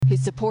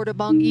His support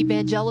among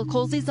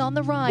evangelicals is on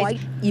the rise. White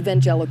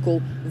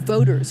evangelical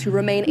voters who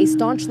remain a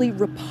staunchly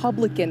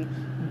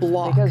Republican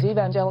bloc. Because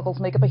evangelicals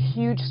make up a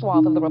huge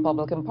swath of the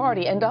Republican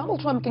Party, and Donald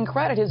Trump can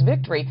credit his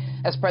victory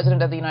as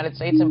president of the United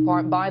States in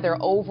part by their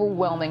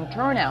overwhelming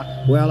turnout.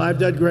 Well, I've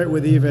done great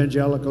with the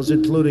evangelicals,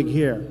 including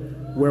here,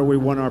 where we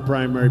won our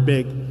primary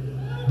big.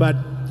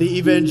 But the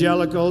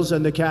evangelicals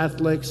and the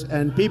Catholics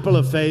and people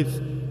of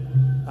faith,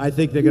 I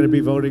think they're going to be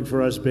voting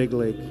for us big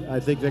league. I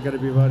think they're going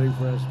to be voting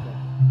for us.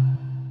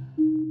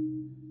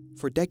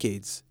 For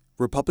decades,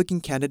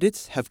 Republican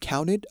candidates have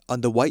counted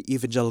on the white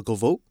evangelical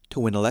vote to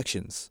win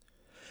elections.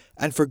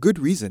 And for good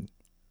reason.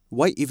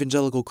 White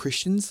evangelical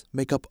Christians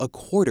make up a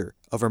quarter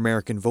of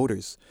American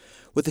voters,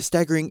 with a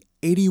staggering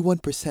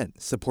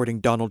 81% supporting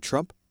Donald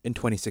Trump in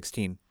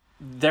 2016.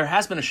 There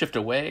has been a shift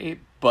away,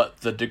 but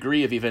the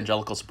degree of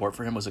evangelical support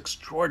for him was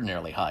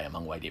extraordinarily high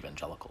among white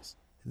evangelicals.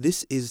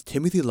 This is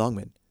Timothy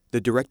Longman,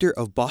 the director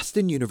of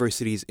Boston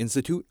University's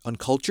Institute on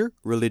Culture,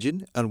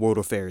 Religion, and World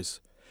Affairs.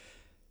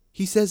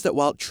 He says that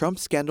while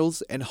Trump's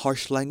scandals and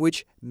harsh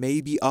language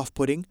may be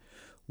off-putting,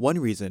 one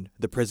reason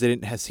the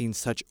president has seen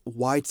such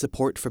wide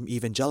support from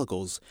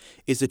evangelicals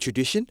is the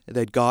tradition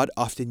that God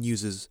often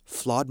uses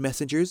flawed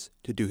messengers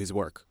to do his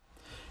work.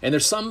 And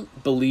there's some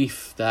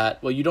belief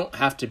that, well, you don't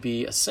have to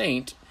be a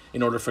saint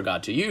in order for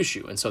God to use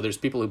you. And so there's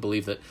people who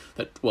believe that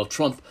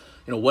Trump,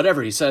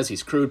 whatever he says,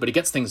 he's crude, but he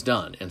gets things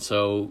done. And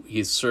so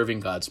he's serving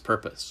God's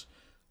purpose.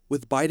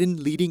 With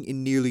Biden leading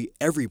in nearly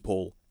every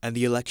poll and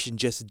the election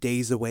just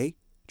days away,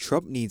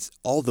 Trump needs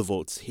all the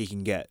votes he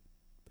can get.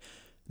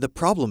 The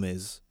problem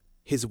is,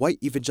 his white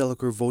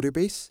evangelical voter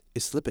base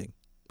is slipping.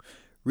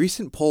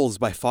 Recent polls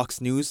by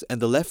Fox News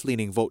and the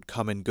left-leaning Vote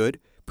Common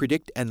Good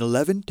predict an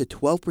 11 to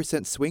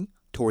 12% swing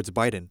towards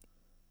Biden.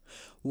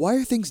 Why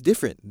are things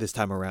different this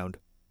time around?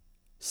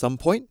 Some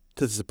point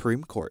to the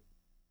Supreme Court.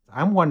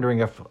 I'm wondering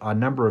if a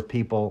number of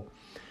people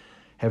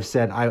have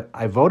said,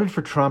 I voted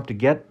for Trump to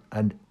get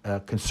a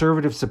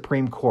conservative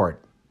Supreme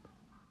Court.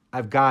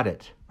 I've got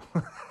it.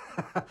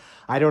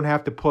 I don't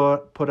have to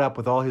put up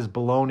with all his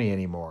baloney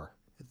anymore.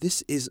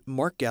 This is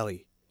Mark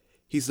Galli.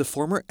 He's the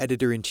former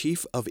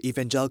editor-in-chief of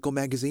evangelical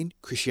magazine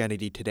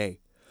Christianity Today,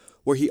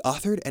 where he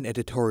authored an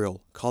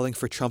editorial calling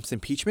for Trump's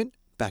impeachment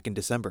back in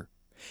December.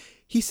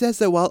 He says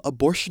that while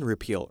abortion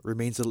repeal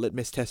remains a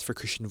litmus test for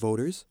Christian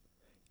voters,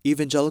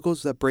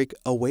 evangelicals that break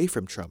away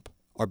from Trump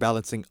are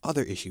balancing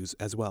other issues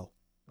as well.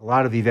 A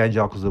lot of the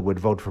evangelicals that would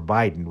vote for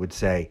Biden would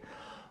say,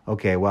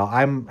 okay, well,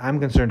 I'm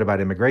concerned about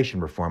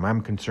immigration reform.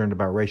 I'm concerned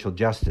about racial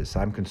justice.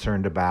 I'm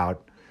concerned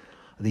about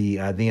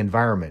the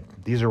environment.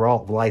 These are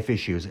all life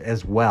issues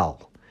as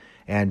well.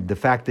 And the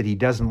fact that he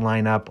doesn't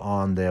line up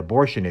on the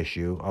abortion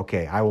issue,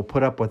 okay, I will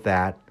put up with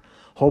that.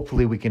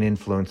 Hopefully we can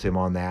influence him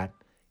on that.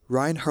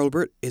 Ryan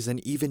Hurlbert is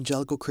an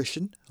evangelical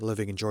Christian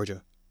living in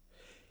Georgia.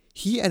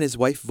 He and his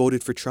wife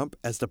voted for Trump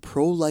as the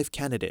pro-life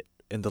candidate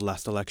in the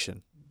last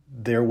election.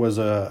 There was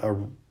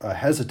a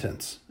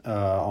hesitance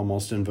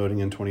almost in voting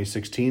in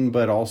 2016,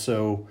 but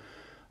also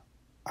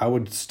I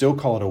would still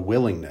call it a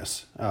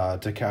willingness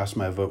to cast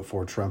my vote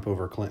for Trump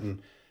over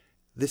Clinton.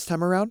 This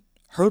time around,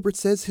 Hurlbert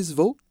says his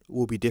vote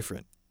will be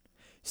different,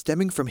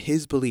 stemming from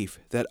his belief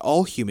that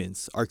all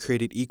humans are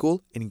created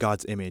equal in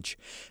God's image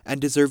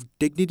and deserve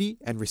dignity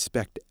and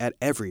respect at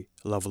every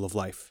level of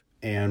life.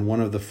 And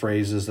one of the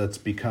phrases that's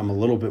become a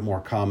little bit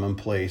more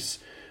commonplace,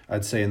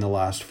 I'd say in the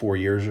last 4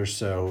 years or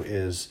so,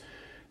 is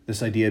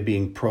this idea of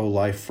being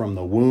pro-life from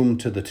the womb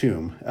to the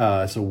tomb.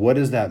 So what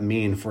does that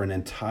mean for an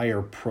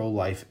entire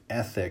pro-life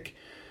ethic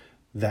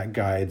that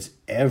guides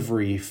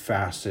every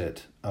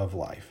facet of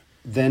life?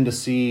 Then to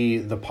see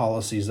the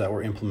policies that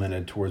were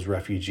implemented towards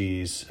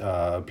refugees,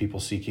 people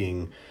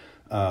seeking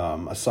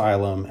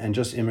asylum, and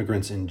just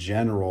immigrants in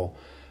general,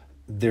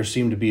 there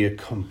seemed to be a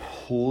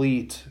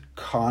complete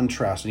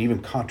contrast and even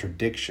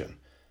contradiction.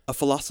 A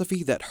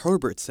philosophy that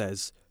Hurlbert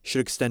says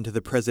should extend to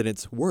the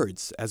president's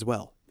words as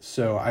well.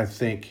 So I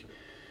think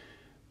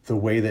the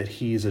way that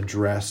he's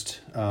addressed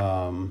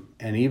and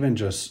even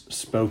just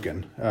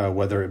spoken,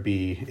 whether it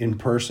be in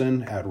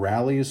person at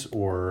rallies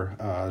or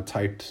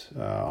typed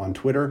on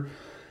Twitter,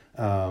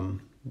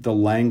 the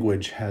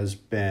language has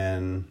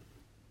been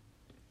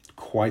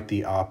quite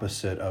the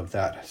opposite of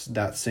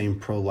that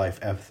same pro-life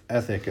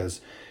ethic as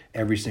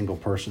every single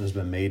person has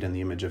been made in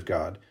the image of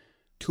God.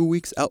 2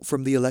 weeks out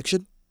from the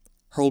election,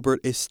 Hurlbert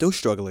is still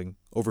struggling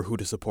over who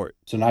to support.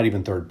 So not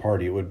even third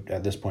party. It would,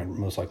 at this point,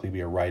 most likely be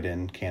a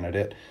write-in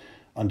candidate,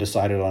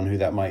 undecided on who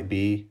that might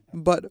be.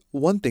 But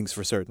one thing's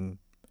for certain.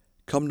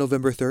 Come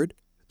November 3rd,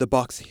 the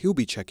box he'll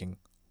be checking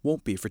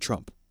won't be for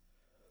Trump.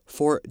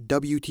 For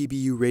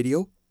WTBU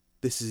Radio,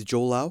 this is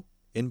Joel Lau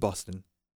in Boston.